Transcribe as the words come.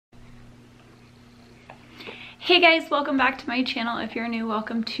Hey guys, welcome back to my channel. If you're new,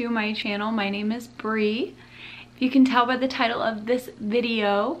 welcome to my channel. My name is Bree. If you can tell by the title of this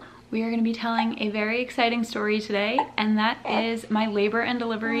video, we are going to be telling a very exciting story today, and that is my labor and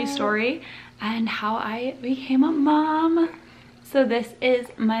delivery story and how I became a mom. So this is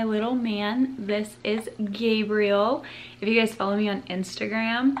my little man. This is Gabriel. If you guys follow me on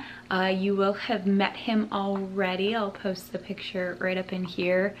Instagram, you will have met him already. I'll post the picture right up in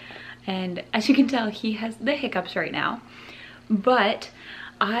here. And as you can tell, he has the hiccups right now. But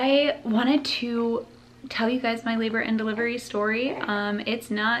I wanted to tell you guys my labor and delivery story. It's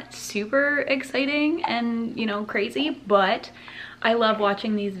not super exciting and, you know, crazy, but I love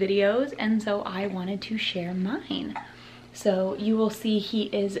watching these videos, and so I wanted to share mine. So you will see he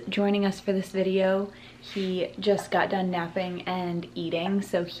is joining us for this video. He just got done napping and eating,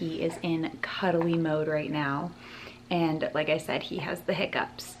 so he is in cuddly mode right now. And like I said, he has the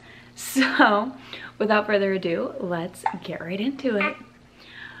hiccups. So without further ado, let's get right into it.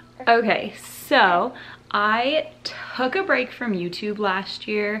 Okay, so I took a break from YouTube last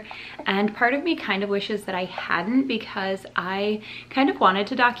year, and part of me kind of wishes that I hadn't, because I kind of wanted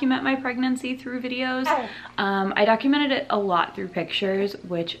to document my pregnancy through videos. I documented it a lot through pictures,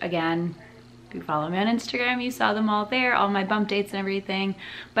 which again, if you follow me on Instagram, you saw them all there, all my bump dates and everything.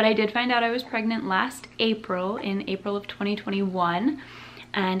 But I did find out I was pregnant last April, in April of 2021.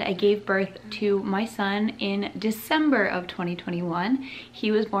 And I gave birth to my son in December of 2021. He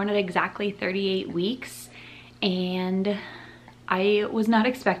was born at exactly 38 weeks, and I was not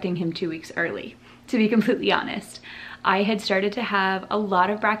expecting him 2 weeks early, to be completely honest. I had started to have a lot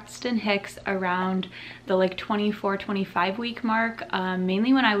of Braxton Hicks around the like 24, 25 week mark,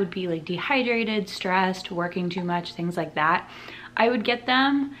 mainly when I would be like dehydrated, stressed, working too much, things like that. I would get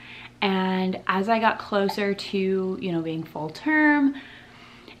them, and as I got closer to, you know, being full term,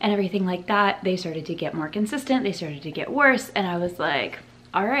 and everything like that, they started to get more consistent, they started to get worse, and I was like,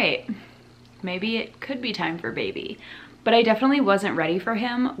 all right, maybe it could be time for baby. But I definitely wasn't ready for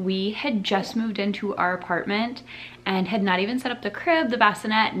him. We had just moved into our apartment and had not even set up the crib, the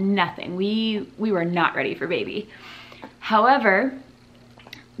bassinet, nothing. We were not ready for baby. However,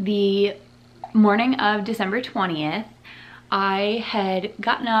 the morning of December 20th, I had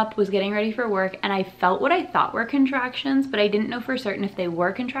gotten up, was getting ready for work, and I felt what I thought were contractions, but I didn't know for certain if they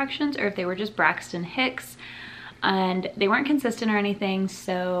were contractions or if they were just Braxton Hicks, and they weren't consistent or anything.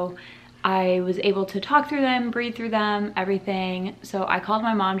 So I was able to talk through them, breathe through them, everything. So I called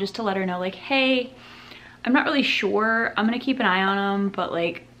my mom just to let her know, like, hey, I'm not really sure. I'm gonna keep an eye on them, but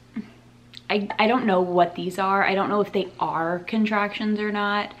like, I don't know what these are. I don't know if they are contractions or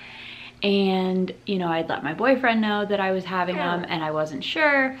not. And, you know, I'd let my boyfriend know that I was having them, and I wasn't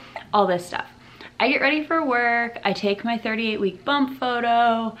sure, all this stuff. I get ready for work, I take my 38-week bump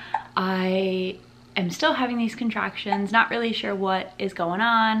photo, I am still having these contractions, not really sure what is going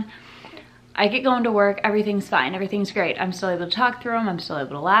on. I get going to work, everything's fine, everything's great. I'm still able to talk through them, I'm still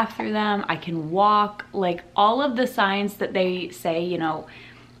able to laugh through them, I can walk, like all of the signs that they say, you know,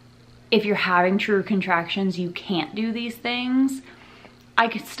 if you're having true contractions, you can't do these things. I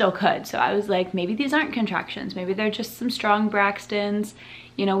still could. So I was like, maybe these aren't contractions. Maybe they're just some strong Braxtons.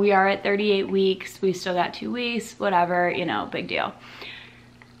 You know, we are at 38 weeks. We still got 2 weeks, whatever, you know, big deal.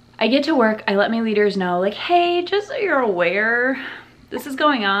 I get to work. I let my leaders know, like, hey, just so you're aware, this is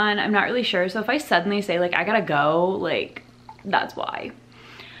going on. I'm not really sure. So if I suddenly say, like, I gotta go, like, that's why.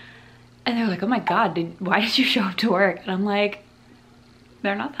 And they're like, oh my God, why did you show up to work? And I'm like,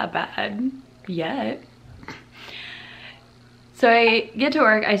 they're not that bad yet. So I get to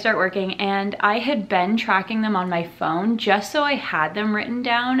work, I start working, and I had been tracking them on my phone just so I had them written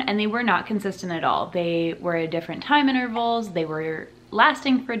down, and they were not consistent at all. They were at different time intervals, they were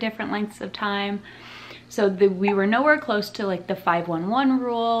lasting for different lengths of time. So we were nowhere close to like the 5-1-1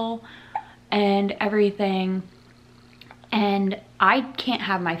 rule and everything. And I can't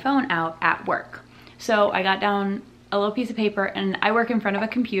have my phone out at work. So I got down a little piece of paper, and I work in front of a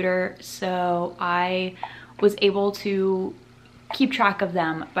computer, so I was able to keep track of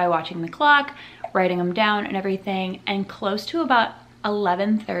them by watching the clock, writing them down and everything. And close to about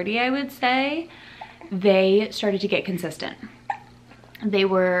 11:30, I would say, they started to get consistent. They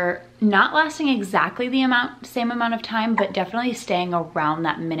were not lasting exactly the same amount of time, but definitely staying around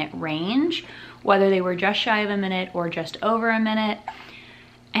that minute range, whether they were just shy of a minute or just over a minute.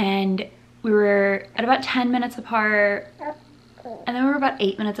 And we were at about 10 minutes apart, and then we were about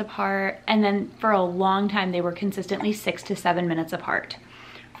 8 minutes apart, and then for a long time they were consistently 6 to 7 minutes apart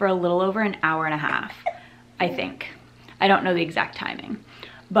for a little over an hour and a half, I think. I don't know the exact timing,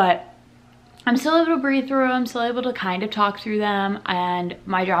 but I'm still able to breathe through them, still able to kind of talk through them. And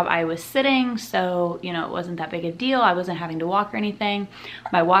my job, I was sitting, so, you know, it wasn't that big a deal. I wasn't having to walk or anything.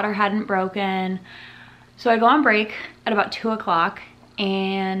 My water hadn't broken. So I go on break at about 2 o'clock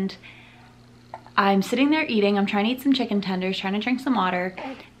and I'm sitting there eating. I'm trying to eat some chicken tenders, trying to drink some water.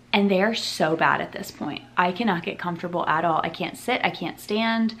 And they are so bad at this point. I cannot get comfortable at all. I can't sit, I can't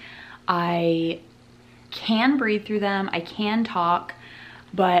stand. I can breathe through them, I can talk,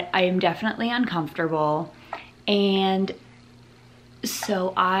 but I am definitely uncomfortable. And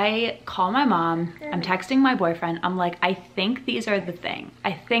so I call my mom, I'm texting my boyfriend, I'm like, I think these are the thing.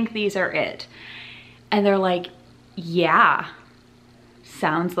 I think these are it. And they're like, yeah,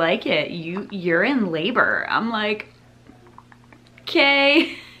 sounds like it. You're in labor. I'm like,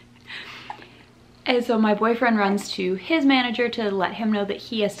 okay. And so my boyfriend runs to his manager to let him know that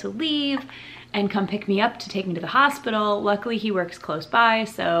he has to leave and come pick me up to take me to the hospital. Luckily, he works close by,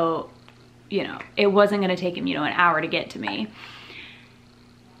 so, you know, it wasn't gonna take him, you know, an hour to get to me.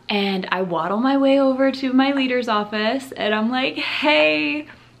 And I waddle my way over to my leader's office and I'm like, hey,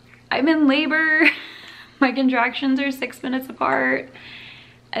 I'm in labor. My contractions are 6 minutes apart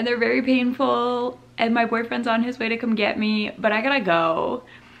and they're very painful. And my boyfriend's on his way to come get me, but I gotta go.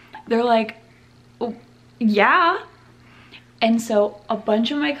 They're like, oh, yeah. And so a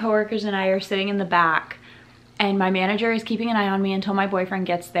bunch of my coworkers and I are sitting in the back and my manager is keeping an eye on me until my boyfriend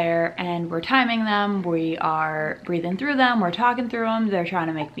gets there, and we're timing them, we are breathing through them, we're talking through them, they're trying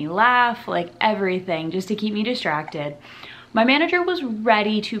to make me laugh, like everything just to keep me distracted. My manager was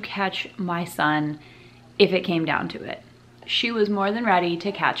ready to catch my son if it came down to it. She was more than ready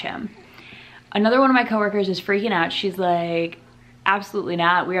to catch him. Another one of my coworkers is freaking out. She's like, absolutely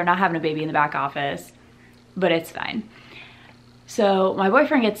not. We are not having a baby in the back office, but it's fine. So my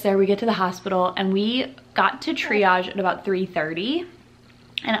boyfriend gets there, we get to the hospital, and we got to triage at about 3:30,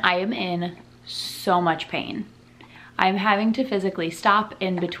 and I am in so much pain. I'm having to physically stop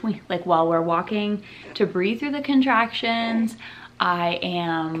in between, like while we're walking, to breathe through the contractions. I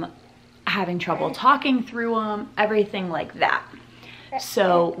am having trouble talking through them, everything like that.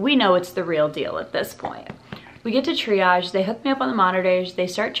 So we know it's the real deal at this point. We get to triage, they hook me up on the monitors, they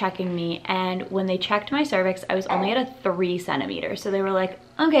start checking me, and when they checked my cervix, I was only at a 3 centimeter. So they were like,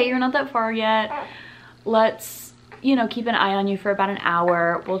 okay, you're not that far yet. Let's, you know, keep an eye on you for about an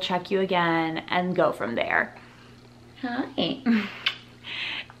hour. We'll check you again and go from there. Hi.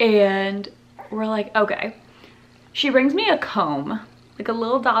 And we're like, okay. She brings me a comb, like a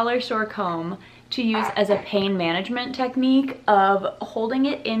little dollar store comb, to use as a pain management technique of holding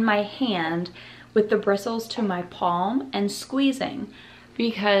it in my hand with the bristles to my palm and squeezing,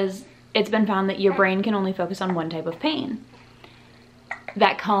 because it's been found that your brain can only focus on one type of pain.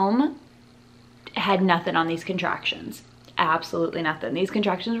 That comb had nothing on these contractions, absolutely nothing. These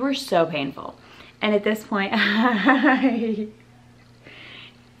contractions were so painful. And at this point,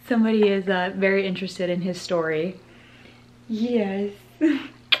 somebody is very interested in his story. Yes.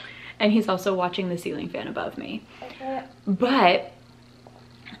 And he's also watching the ceiling fan above me. But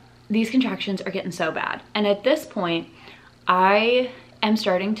these contractions are getting so bad. And at this point, I am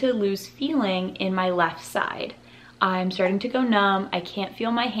starting to lose feeling in my left side. I'm starting to go numb. I can't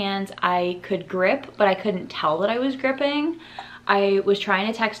feel my hands. I could grip, but I couldn't tell that I was gripping. I was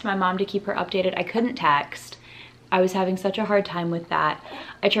trying to text my mom to keep her updated. I couldn't text. I was having such a hard time with that.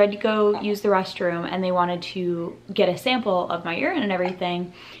 I tried to go use the restroom and they wanted to get a sample of my urine and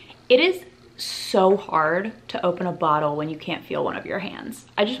everything. It is so hard to open a bottle when you can't feel one of your hands.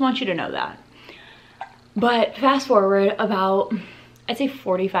 I just want you to know that. But fast forward about, I'd say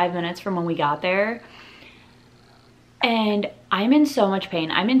 45 minutes from when we got there, and I'm in so much pain.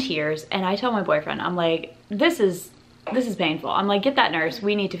 I'm in tears, and I tell my boyfriend, I'm like, this is painful. I'm like, get that nurse.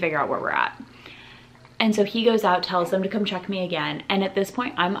 We need to figure out where we're at. And so he goes out, tells them to come check me again. And at this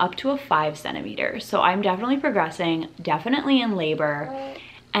point, I'm up to a 5 centimeter. So I'm definitely progressing, definitely in labor.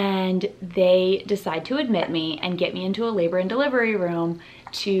 And they decide to admit me and get me into a labor and delivery room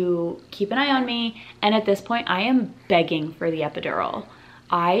to keep an eye on me. And at this point, I am begging for the epidural.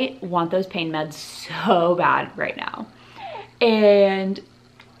 I want those pain meds so bad right now. And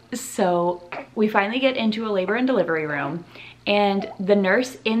so we finally get into a labor and delivery room, and the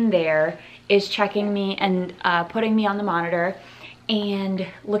nurse in there is checking me and putting me on the monitor and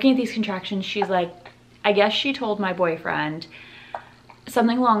looking at these contractions. She's like, I guess she told my boyfriend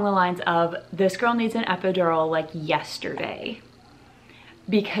something along the lines of, this girl needs an epidural like yesterday,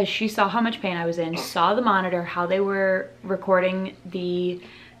 because she saw how much pain I was in, saw the monitor, how they were recording the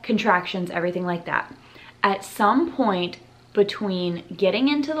contractions, everything like that. At some point between getting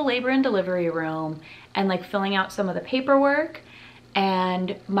into the labor and delivery room and like filling out some of the paperwork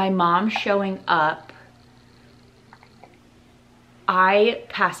and my mom showing up, I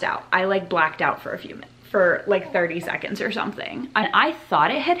passed out. I like blacked out for a few minutes, for like 30 seconds or something. And I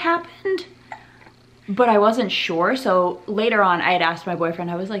thought it had happened, but I wasn't sure. So later on, I had asked my boyfriend,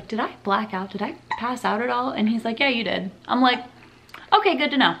 I was like, did I black out? Did I pass out at all? And he's like, yeah, you did. I'm like, okay,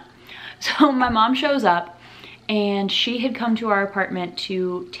 good to know. So my mom shows up, and she had come to our apartment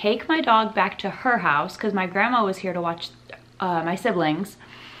to take my dog back to her house because my grandma was here to watch my siblings,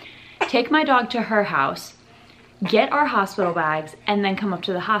 take my dog to her house, get our hospital bags, and then come up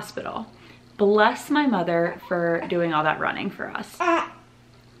to the hospital. Bless my mother for doing all that running for us.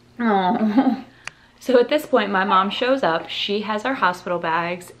 Oh. So at this point, my mom shows up, she has our hospital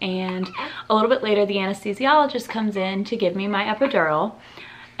bags, and a little bit later, the anesthesiologist comes in to give me my epidural.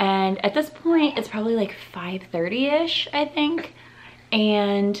 And at this point, it's probably like 5:30-ish, I think.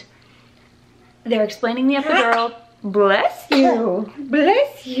 And they're explaining the epidural. Bless you,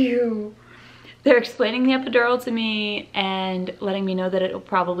 bless you. They're explaining the epidural to me and letting me know that it'll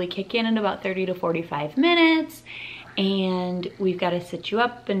probably kick in about 30 to 45 minutes. And we've got to sit you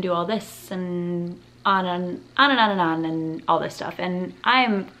up and do all this and on and on and on and on and all this stuff. And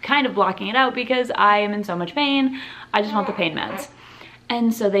I'm kind of blocking it out because I am in so much pain. I just want the pain meds.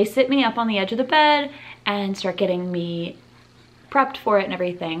 And so they sit me up on the edge of the bed and start getting me prepped for it and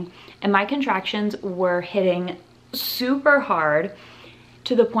everything. And my contractions were hitting super hard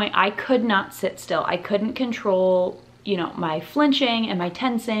to the point I could not sit still. I couldn't control, you know, my flinching and my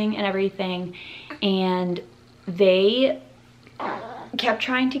tensing and everything. And they kept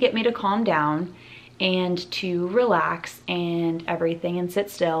trying to get me to calm down and to relax and everything and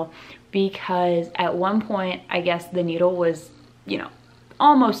sit still, because at one point, I guess the needle was, you know,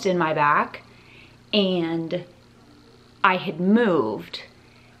 almost in my back, and I had moved,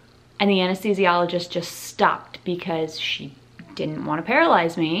 and the anesthesiologist just stopped because she didn't want to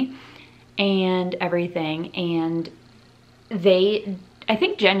paralyze me and everything. And they, I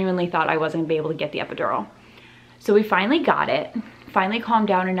think, genuinely thought I wasn't gonna be able to get the epidural. So we finally got it, finally calmed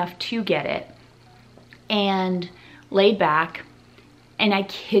down enough to get it, and laid back. And I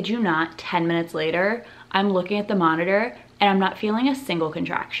kid you not, 10 minutes later, I'm looking at the monitor and I'm not feeling a single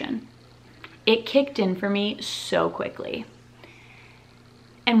contraction. It kicked in for me so quickly.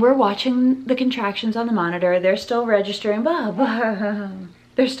 And we're watching the contractions on the monitor. They're still registering,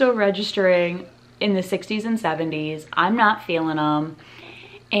 they're still registering in the 60s and 70s. I'm not feeling them.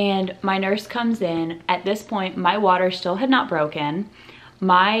 And my nurse comes in. At this point, my water still had not broken.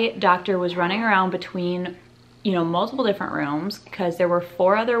 My doctor was running around between, you know, multiple different rooms because there were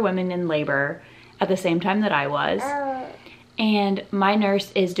 4 other women in labor at the same time that I was. And my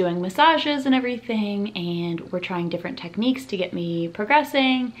nurse is doing massages and everything, and we're trying different techniques to get me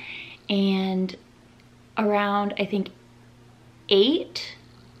progressing. And around, I think, 8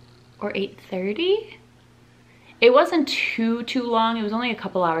 or 8:30, it wasn't too long. It was only a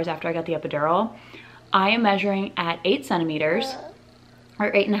couple hours after I got the epidural. I am measuring at 8 centimeters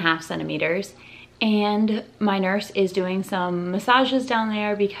or 8.5 centimeters. And my nurse is doing some massages down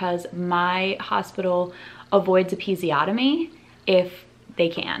there because my hospital avoids episiotomy if they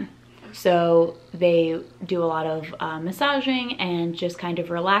can. So they do a lot of massaging and just kind of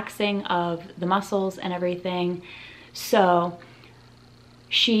relaxing of the muscles and everything. So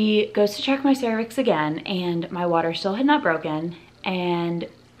she goes to check my cervix again, and my water still had not broken. And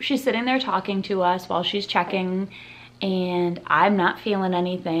she's sitting there talking to us while she's checking, and I'm not feeling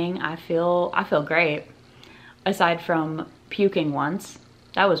anything. I feel great, aside from puking once.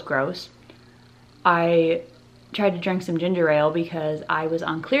 That was gross. I tried to drink some ginger ale because I was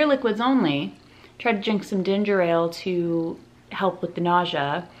on clear liquids only. Tried to drink some ginger ale to help with the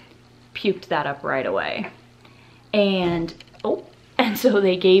nausea. Puked that up right away. And so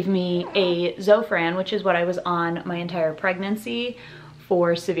they gave me a Zofran, which is what I was on my entire pregnancy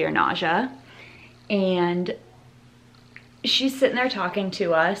for severe nausea. And she's sitting there talking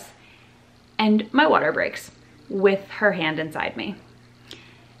to us, and my water breaks with her hand inside me.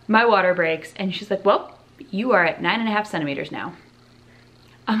 My water breaks, and she's like, well, you are at 9.5 centimeters now.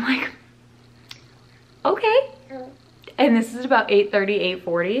 I'm like, okay. And this is about 8:30,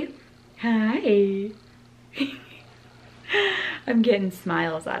 8:40. Hi. I'm getting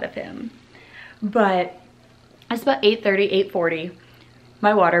smiles out of him. But it's about 8:30, 8:40.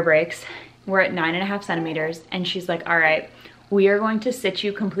 My water breaks. We're at 9.5 centimeters, and she's like, all right, we are going to sit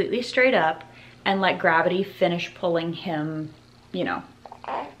you completely straight up and let gravity finish pulling him, you know,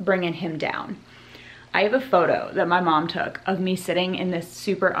 bringing him down. I have a photo that my mom took of me sitting in this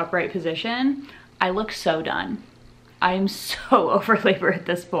super upright position. I look so done. I am so over labor at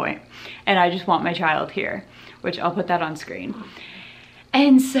this point, and I just want my child here, which I'll put that on screen.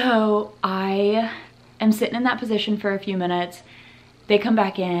 And so I am sitting in that position for a few minutes. They come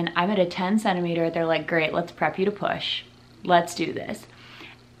back in, I'm at a 10 centimeter. They're like, great, let's prep you to push. Let's do this.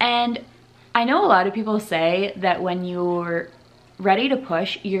 And I know a lot of people say that when you're ready to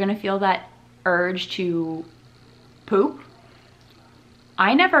push, you're gonna feel that urge to poop.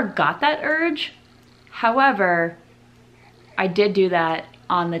 I never got that urge. However, I did do that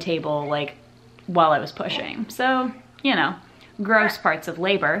on the table like while I was pushing. So, you know, gross parts of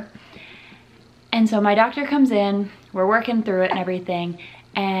labor. And so my doctor comes in, we're working through it and everything,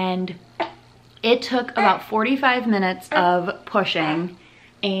 and it took about 45 minutes of pushing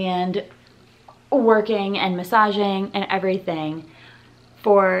and working and massaging and everything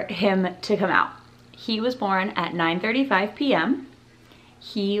for him to come out. He was born at 9:35 p.m.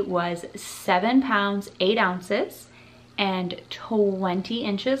 He was 7 pounds, 8 ounces, and 20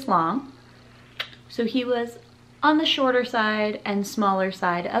 inches long. So he was on the shorter side and smaller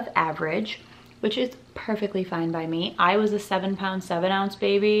side of average, which is perfectly fine by me. I was a 7 pound, 7 ounce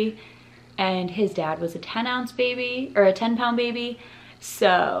baby, and his dad was a 10 ounce baby, or a 10 pound baby.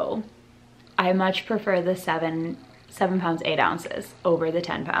 So I much prefer the 7 pounds, 8 ounces over the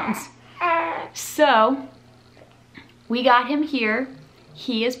 10 pounds. So we got him here.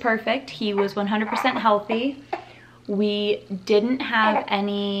 He is perfect. He was 100% healthy. We didn't have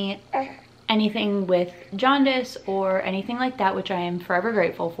anything with jaundice or anything like that, which I am forever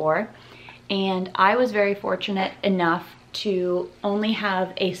grateful for. And I was very fortunate enough to only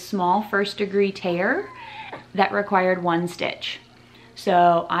have a small 1st-degree tear that required 1 stitch.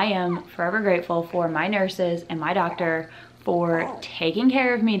 So I am forever grateful for my nurses and my doctor for taking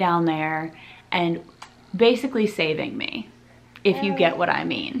care of me down there and basically saving me, if you get what I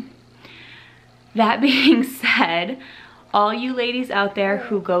mean. That being said, all you ladies out there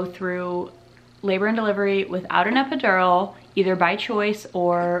who go through labor and delivery without an epidural, either by choice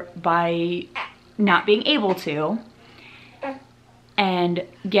or by not being able to, and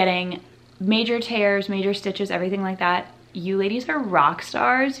getting major tears, major stitches, everything like that, you ladies are rock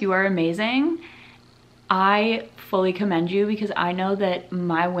stars. You are amazing. I fully commend you because I know that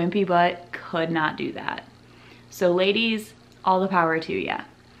my wimpy butt could not do that. So ladies, all the power to ya.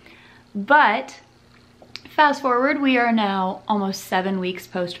 But fast forward, we are now almost 7 weeks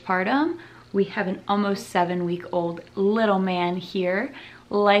postpartum. We have an almost 7-week-old little man here.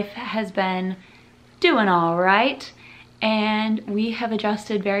 Life has been doing all right. And we have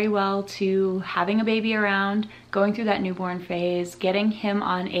adjusted very well to having a baby around, going through that newborn phase, getting him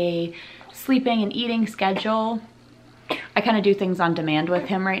on a sleeping and eating schedule. I kind of do things on demand with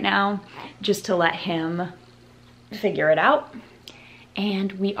him right now, just to let him figure it out.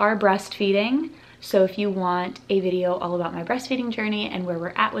 And we are breastfeeding. So if you want a video all about my breastfeeding journey and where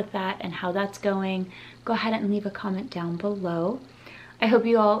we're at with that and how that's going, go ahead and leave a comment down below. I hope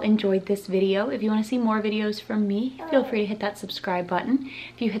you all enjoyed this video. If you want to see more videos from me, feel free to hit that subscribe button.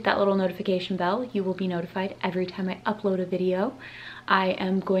 If you hit that little notification bell, you will be notified every time I upload a video. I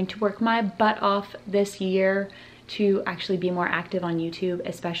am going to work my butt off this year to actually be more active on YouTube,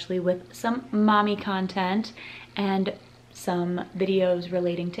 especially with some mommy content and some videos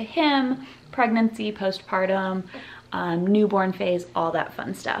relating to him, pregnancy, postpartum, newborn phase, all that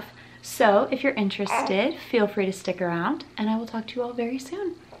fun stuff. So if you're interested, feel free to stick around and I will talk to you all very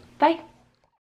soon. Bye.